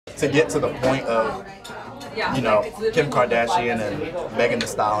to get to the point of, you know, Kim Kardashian and Megan Thee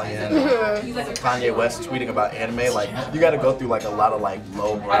Stallion, Kanye West tweeting about anime, like, you gotta go through like a lot of like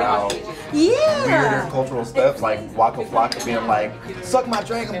lowbrow, weirder cultural steps, like Waka Flocka being like, suck my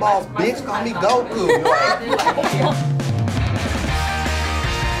Dragon Balls, bitch, call me Goku. Like,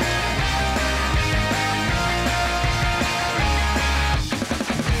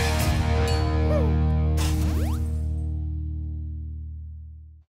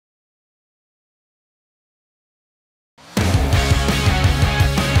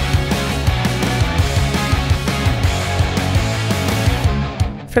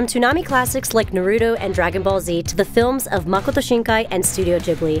 From Toonami classics like Naruto and Dragon Ball Z to the films of Makoto Shinkai and Studio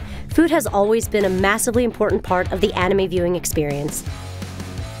Ghibli, food has always been a massively important part of the anime viewing experience.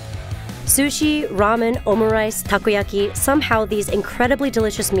 Sushi, ramen, omurice, takoyaki, somehow these incredibly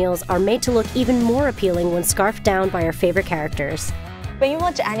delicious meals are made to look even more appealing when scarfed down by our favorite characters. When you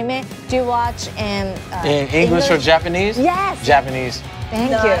watch anime, do you watch in English or Japanese? Yes! Japanese.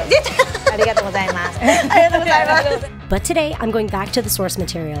 Thank you. Arigatou gozaimasu. Arigatou gozaimasu. But today, I'm going back to the source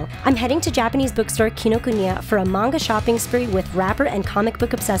material. I'm heading to Japanese bookstore Kinokuniya for a manga shopping spree with rapper and comic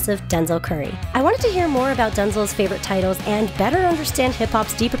book obsessive Denzel Curry. I wanted to hear more about Denzel's favorite titles and better understand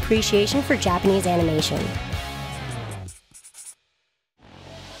hip-hop's deep appreciation for Japanese animation.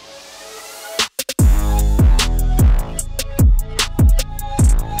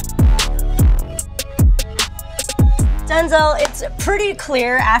 Denzel, it's pretty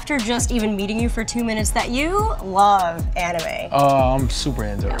clear after just even meeting you for 2 minutes that you love anime. I'm super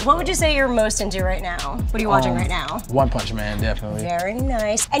into it. What would you say you're most into right now? What are you watching right now? One Punch Man, definitely. Very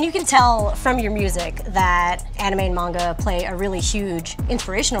nice. And you can tell from your music that anime and manga play a really huge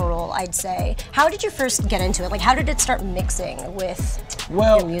inspirational role, I'd say. How did you first get into it? Like, how did it start mixing with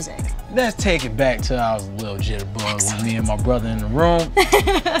your music? Let's take it back to I was a little jitterbug with me and my brother in the room.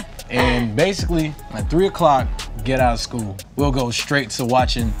 And basically, at 3 o'clock, get out of school. We'll go straight to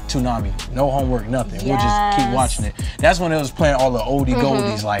watching Toonami. No homework, nothing. We'll just keep watching it. That's when it was playing all the oldie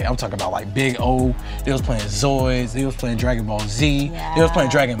goldies. Like, I'm talking about like Big O. They was playing Zoids. They was playing Dragon Ball Z. They was playing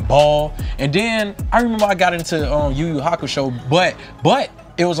Dragon Ball. And then I remember I got into Yu Yu Hakusho, but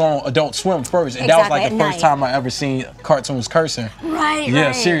it was on Adult Swim first. And that was like the first time I ever seen cartoons cursing.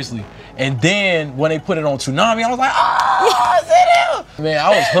 Yeah, seriously. And then when they put it on Toonami, I was like, oh, man, I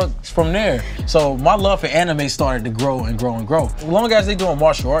was hooked from there. So my love for anime started to grow and grow and grow. As long as they doing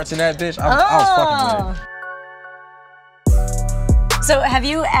martial arts in that bitch, I was fucking with it. So have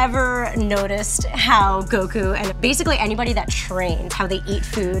you ever noticed how Goku and basically anybody that trains, how they eat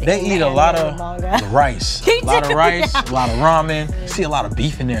food? They eat a lot of rice. A lot of rice, a lot of ramen. See a lot of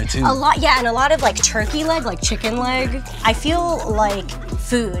beef in there too. A lot, yeah, and a lot of like turkey leg, like chicken leg. I feel like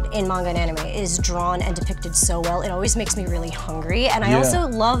food in manga and anime is drawn and depicted so well. It always makes me really hungry. And I also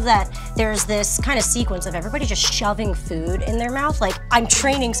love that there's this kind of sequence of everybody just shoving food in their mouth. Like, I'm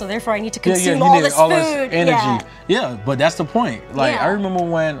training, so therefore I need to consume all this food. This energy. Yeah, but that's the point. Like, I remember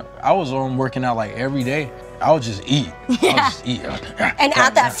when I was working out like every day, I would just eat. I would just eat. And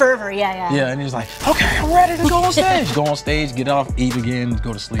at that fervor, Yeah, and he's like, okay, I'm ready to go on stage. Go on stage, get off, eat again,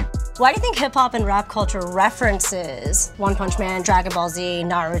 go to sleep. Why do you think hip-hop and rap culture references One Punch Man, Dragon Ball Z,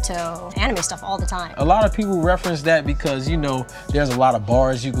 Naruto, anime stuff all the time? A lot of people reference that because, you know, there's a lot of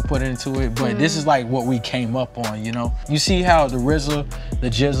bars you could put into it, but this is like what we came up on, you know? You see how the RZA, the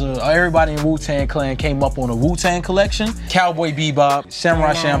GZA, everybody in Wu-Tang Clan came up on a Wu-Tang collection? Cowboy Bebop,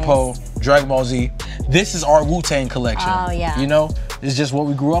 Samurai Champloo, Dragon Ball Z. This is our Wu-Tang collection. Oh, yeah. You know? It's just what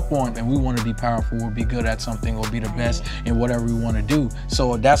we grew up on, and we want to be powerful or be good at something or be the best in whatever we want to do.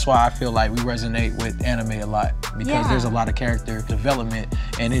 So that's why I feel like we resonate with anime a lot, because there's a lot of character development,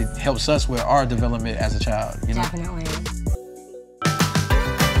 and it helps us with our development as a child. You know? Definitely.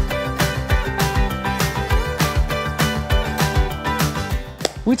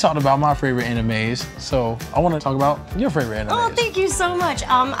 We talked about my favorite animes, so I want to talk about your favorite animes. Oh, thank you so much.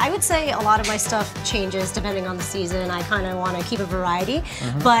 I would say a lot of my stuff changes depending on the season. I kind of want to keep a variety,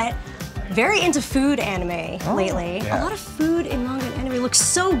 but very into food anime lately. A lot of food in manga and anime looks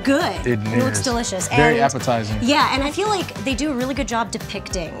so good. It looks delicious. Very appetizing. Yeah, and I feel like they do a really good job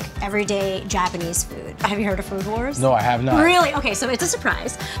depicting everyday Japanese food. Have you heard of Food Wars? No, I have not. Really? Okay, so it's a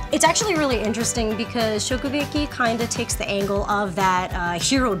surprise. It's actually really interesting because Shokugeki kind of takes the angle of that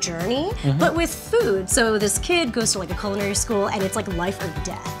hero journey, but with food. So this kid goes to like a culinary school and it's like life or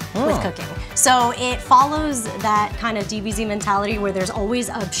death with cooking. So it follows that kind of DBZ mentality where there's always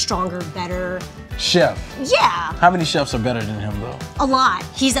a stronger, better chef. Yeah. How many chefs are better than him though? A lot.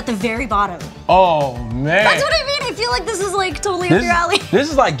 He's at the very bottom. Oh man. That's what I mean. I feel like this is like totally up your alley. This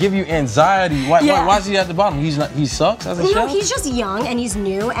is like give you anxiety. Why is he at the bottom? He sucks as a No, chef? he's just young and he's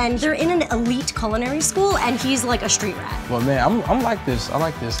new, and they're in an elite culinary school, and he's like a street rat. Well, man, I'm like this. I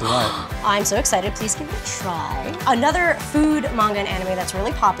like this a lot. I'm so excited. Please give it a try. Another food manga and anime that's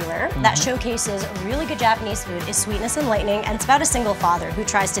really popular that showcases really good Japanese food is Sweetness and Lightning, and it's about a single father who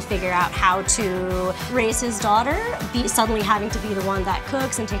tries to figure out how to raise his daughter, suddenly having to be the one that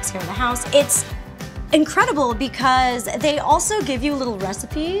cooks and takes care of the house. It's incredible because they also give you little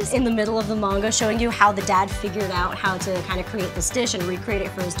recipes in the middle of the manga showing you how the dad figured out how to kind of create this dish and recreate it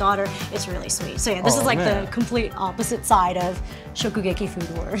for his daughter. It's really sweet. So yeah, this is like the complete opposite side of Shokugeki Food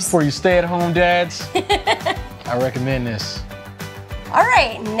Wars. For you stay-at-home dads, I recommend this. All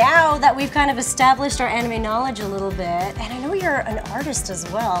right, now that we've kind of established our anime knowledge a little bit, and I know you're an artist as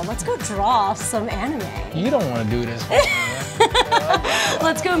well, let's go draw some anime. You don't want to do this.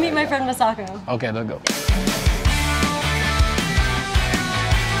 Let's go meet my friend Misako. Okay, let's go.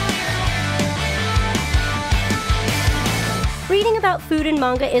 Reading about food in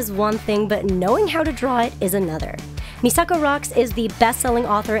manga is one thing, but knowing how to draw it is another. Misako Rocks is the best-selling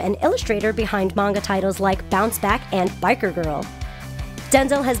author and illustrator behind manga titles like Bounce Back and Biker Girl.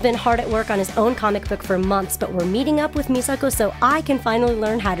 Denzel has been hard at work on his own comic book for months, but we're meeting up with Misako so I can finally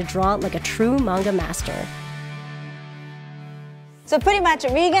learn how to draw like a true manga master. So pretty much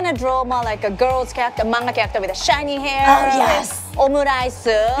we're gonna draw more like a girl's character, manga character with a shiny hair. Oh, yes. Omurice.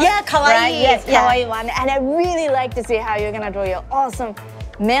 Yeah, kawaii. Right? Yes, Yeah. kawaii one. And I really like to see how you're gonna draw your awesome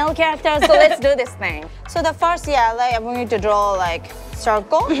male character. So let's do this thing. So the first, like I'm going to draw like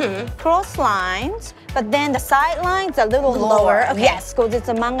circle, cross lines, but then the side lines are a little lower. Okay. Yes, because it's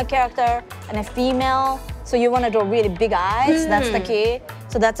a manga character and a female. So you want to draw really big eyes. That's the key.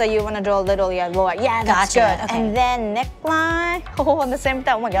 So that's why you want to draw a little lower. Yeah, that's Gotcha. good. Okay. And then neckline. Oh, on the same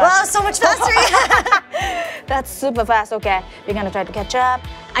time. Oh my gosh. Wow, so much faster. That's super fast. Okay, we're gonna try to catch up.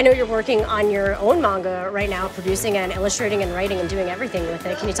 I know you're working on your own manga right now, producing and illustrating and writing and doing everything with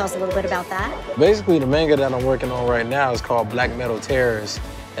it. Can you tell us a little bit about that? Basically, the manga that I'm working on right now is called Black Metal Terrorist.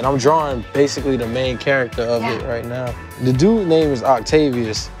 And I'm drawing basically the main character of it right now. The dude's name is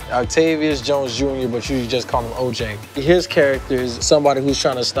Octavius Jones Jr., but you just call him OJ. His character is somebody who's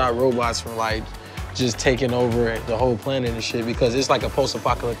trying to stop robots from like just taking over the whole planet and shit, because it's like a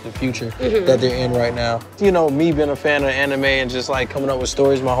post-apocalyptic future that they're in right now. You know, me being a fan of anime and just like coming up with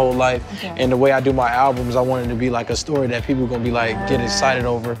stories my whole life, and the way I do my albums, I want it to be like a story that people gonna be like, get excited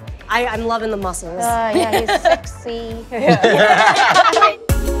over. I'm loving the muscles. Yeah, he's sexy.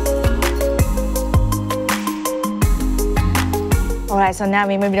 All right, so now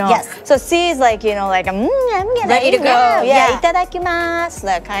we moving on. Yes. So C is like, you know, like I'm gonna Ready to eat go. now. Yeah. Itadakimasu,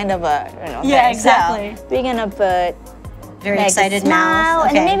 that kind of a, you know. Yeah, thing. exactly. So we're gonna put Very like excited a smile,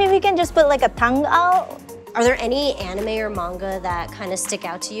 mouth. and maybe we can just put like a tongue out. Are there any anime or manga that kind of stick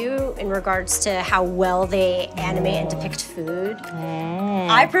out to you in regards to how well they animate and depict food?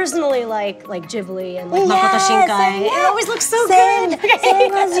 I personally like Ghibli and like Makoto Shinkai. It always looks so good.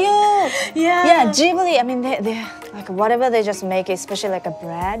 Same as you. Yeah. Yeah, Ghibli, I mean, they like whatever they just make, especially like a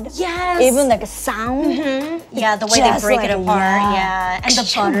bread. Yes. Even like a sound. Yeah, the way Just they break like, it apart. yeah. Yeah. And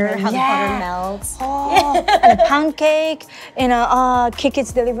the butter, how the Yeah. butter melts. Oh, and a pancake, you know,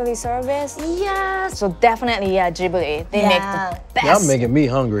 Kiki's delivery service. Yes. So definitely, yeah, Ghibli. They make the best. Y'all making me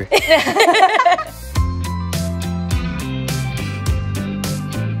hungry.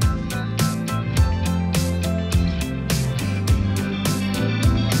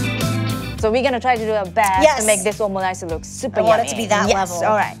 So we're gonna try to do our best Yes. to make this omurice look super I want it yummy. to be that yes. level.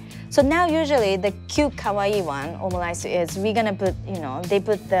 All right. So now usually the cute kawaii one omurice is we're gonna put, you know, they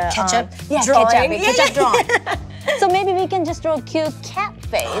put the Ketchup drawing. drawing. Ketchup drawing. So maybe we can just draw a cute cat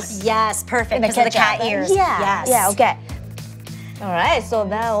face. Yes, perfect. in Because of the cat ketchup. ears. Yeah. Yes. Yeah. Okay. All right. So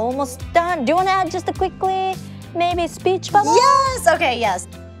that almost done. Do you wanna add just a quickly, maybe speech bubble? Yes. Okay. Yes.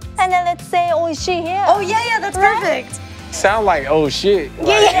 And then let's say oishi here. Oh yeah. That's perfect. Sound like, oh shit.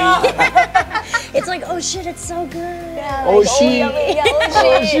 Yeah. It's like, oh shit, it's so good. Yeah, Oh, like, she. yummy, yeah,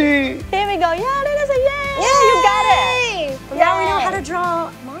 Oh shit. Here we go. Yeah, that is a yay. Yeah, you got it. Now we know Yay. how to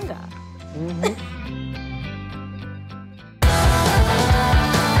draw manga.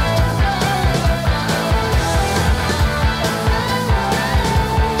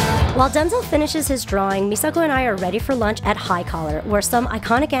 While Denzel finishes his drawing, Misako and I are ready for lunch at High Collar, where some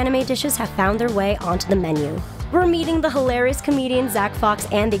iconic anime dishes have found their way onto the menu. We're meeting the hilarious comedian Zack Fox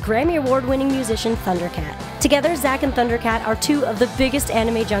and the Grammy Award-winning musician Thundercat. Together, Zack and Thundercat are two of the biggest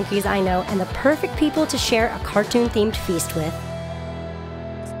anime junkies I know and the perfect people to share a cartoon-themed feast with.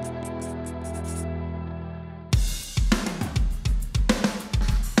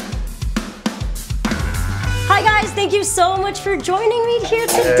 Hi guys, thank you so much for joining me here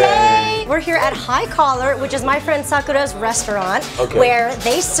today. We're here at High Collar, which is my friend Sakura's restaurant, where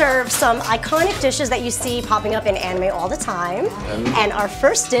they serve some iconic dishes that you see popping up in anime all the time. And our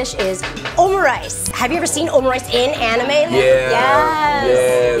first dish is omurice. Have you ever seen omurice in anime? Yeah.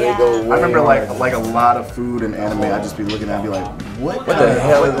 Yes. They go I remember like a lot of food in anime, I'd just be looking at it and be like, what the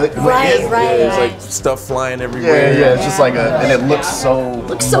hell is it? Right. There's like stuff flying everywhere. Yeah, it's just like and it looks so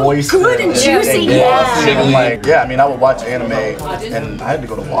moist good and juicy. And like, I mean, I would watch anime and I had to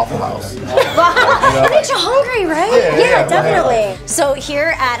go to Waffle House. It makes you hungry, right? Yeah, definitely. So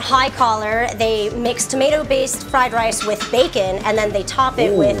here at High Collar, they mix tomato-based fried rice with bacon, and then they top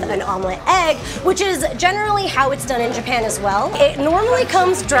it with an omelet egg, which is generally how it's done in Japan as well. It normally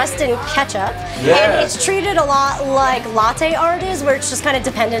comes dressed in ketchup, and it's treated a lot like latte art is, where it's just kind of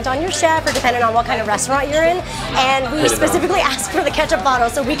dependent on your chef or dependent on what kind of restaurant you're in. And we specifically asked for the ketchup bottle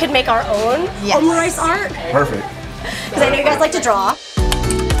so we could make our own omurice art. Perfect. Because I know you guys like to draw.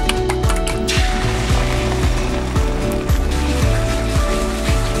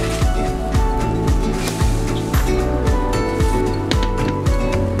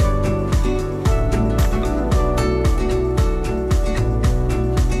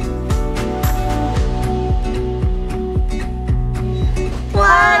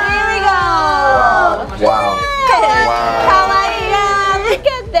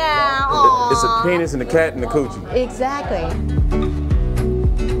 It's a penis and a cat and a coochie. Exactly.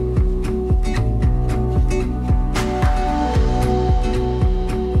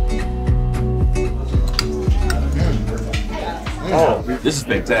 Oh, this is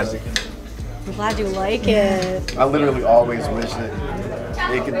fantastic. I'm glad you like it. I literally always wish that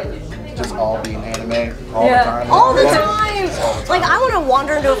it could just all be in anime all the time. All the time! Like, I want to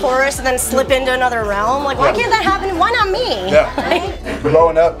wander into a forest and then slip into another realm. Like, why can't that happen? Why not me? Yeah.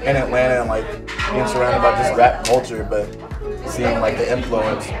 Growing up in Atlanta and like being surrounded by just rap culture, but seeing like the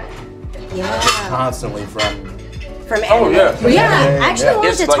influence constantly from anime. Oh yeah. Yeah, I actually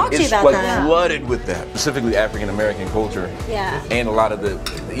wanted to talk to you about it's that. flooded with that, specifically African American culture. Yeah. And a lot of the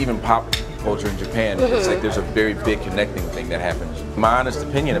even pop culture in Japan. It's like there's a very big connecting thing that happens. My honest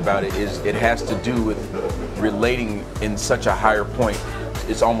opinion about it is it has to do with relating in such a higher point.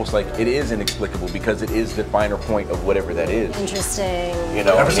 It's almost like it is inexplicable because it is the finer point of whatever that is. Interesting. You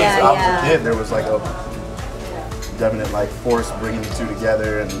know, ever since I was a kid, there was like a definite like force bringing the two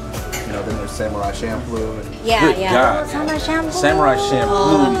together, and you know, then there's Samurai Champloo. And Good God. Samurai Champloo. Samurai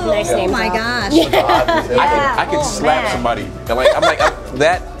Champloo. Nice name. Oh my gosh. I could slap somebody. I'm like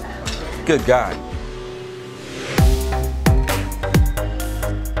that. Good God.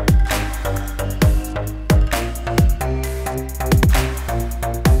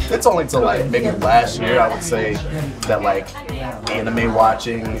 It's only till like maybe last year I would say that like anime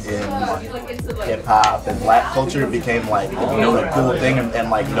watching in hip hop and black culture became like a cool thing and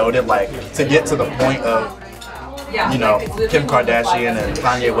like noted, like to get to the point of, you know, Kim Kardashian and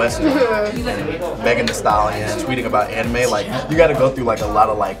Kanye West and Megan Thee Stallion tweeting about anime, like you got to go through like a lot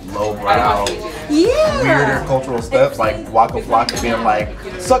of like lowbrow, weirder cultural steps, like Waka Flocka being like,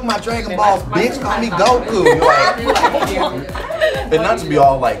 "Suck my Dragon Balls, bitch, call me Goku." You're like, and not to be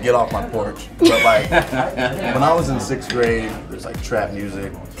all like get off my porch, but like when I was in 6th grade, there's like trap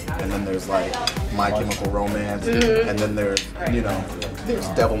music, and then there's like My Chemical Romance, and then there's, you know, there's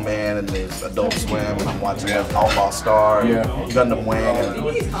Devilman, and there's Adult Swim, and I'm watching Outlaw Star, Gundam Wing, and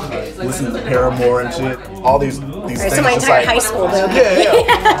listening to Paramore and shit. All these things. So my just entire like, high school, though.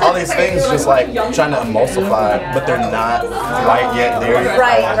 Yeah. All these things just like trying to emulsify, but they're not quite yet there.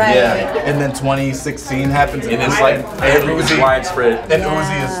 Right. Yeah. And then 2016 happens, and it's like Everything's widespread. and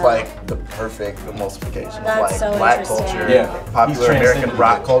Uzi is like the perfect emulsification of like so black interesting. culture, popular American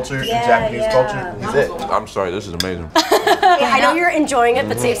rock culture, and Japanese culture. He's it. I'm sorry, this is amazing. I know you're enjoying it,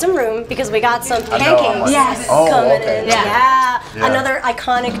 but save some room because we got some I know, I'm pancakes like, coming okay. in. Yeah. Another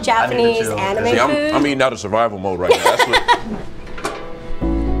iconic Japanese chill. anime See, food. I'm eating out of survival mode right now. That's what.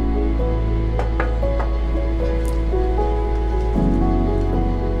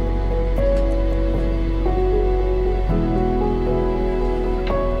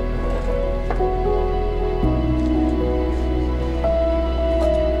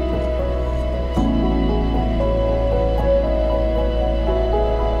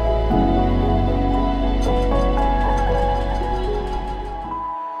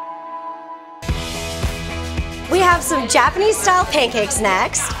 We have some Japanese style pancakes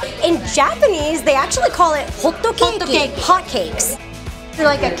next. In Japanese, they actually call it hotcake, hot cakes. It's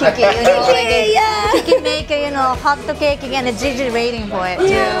like a kiki, you know, like a Yeah. kiki maker, you know, hot cake and a Gigi rating for it too.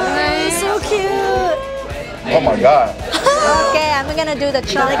 Yeah, so cute. Oh my god. Okay, I'm gonna do the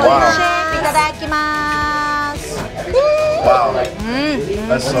chocolate chip. Itadakimasu. Wow.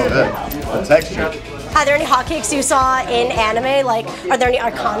 That's so good. The texture. Are there any hotcakes you saw in anime? Like, are there any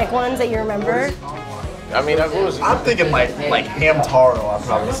iconic ones that you remember? I mean, I'm thinking like ham taro. I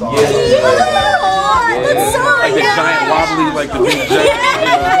probably saw. Yeah. That's so like the yeah. giant wobbly, like the big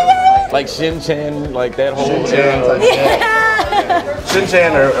giant, like Shin-chan, like that whole.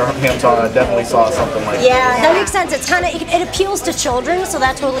 Shin-chan or ham taro, I definitely saw something like that. Yeah, that makes sense. It's kind of, it appeals to children, so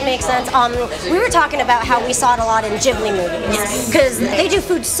that totally makes sense. We were talking about how we saw it a lot in Ghibli movies, because they do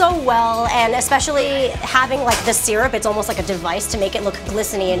food so well, and especially having like the syrup, it's almost like a device to make it look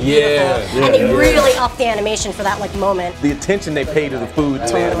glistening and beautiful, and they really up the animation for that like moment. The attention they pay to the food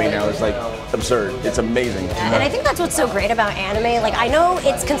in anime now is like absurd. It's amazing. And I think that's what's so great about anime. Like, I know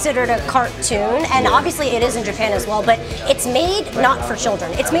it's considered a cartoon, and obviously it is in Japan as well, but it's made not for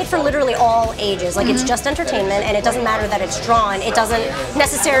children. It's made for literally all ages. Like, it's just entertainment, and it doesn't matter that it's drawn. It doesn't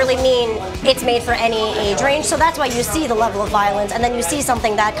necessarily mean it's made for any age range, so that's why you see the level of violence, and then you see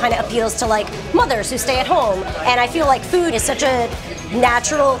something that kind of appeals to like mothers who stay at home. And I feel like food is such a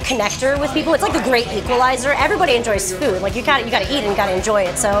natural connector with people. It's like the great equalizer. Everybody enjoys food. Like, you gotta eat and you gotta enjoy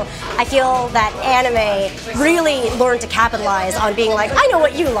it. So I feel that anime really learned to capitalize on being like, I know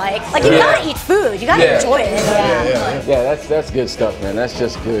what you like. Like, you gotta eat food. You gotta enjoy it. Yeah, that's good stuff, man. That's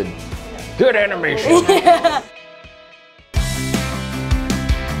just good animation.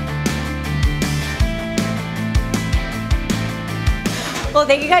 Well,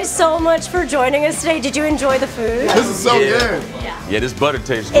 thank you guys so much for joining us today. Did you enjoy the food? This is so good. Yeah, this butter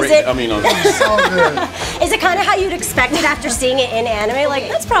tastes great. It, I mean, so good. Is it kind of how you'd expect it after seeing it in anime? Like,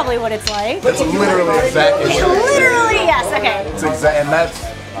 that's probably what it's like. It's literally exactly. Literally, yes. Okay. It's and that's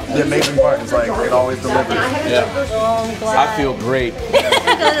the amazing part. Is like it always delivers. yeah. Oh, I'm glad. I feel great.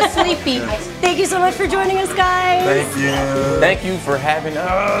 Sleepy. Thank you so much for joining us, guys. Thank you. Thank you for having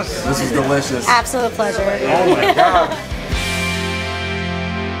us. This is delicious. Absolute pleasure. Oh my God.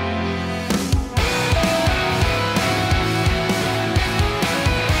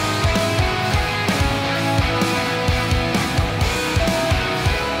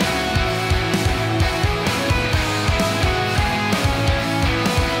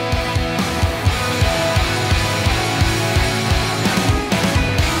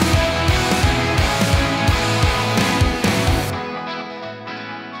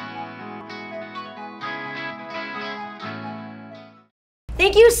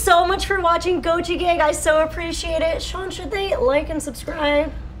 Thank you so much for watching Gochi Gang. I so appreciate it. Sean, should they like and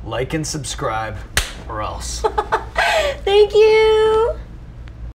subscribe? Like and subscribe, or else. Thank you.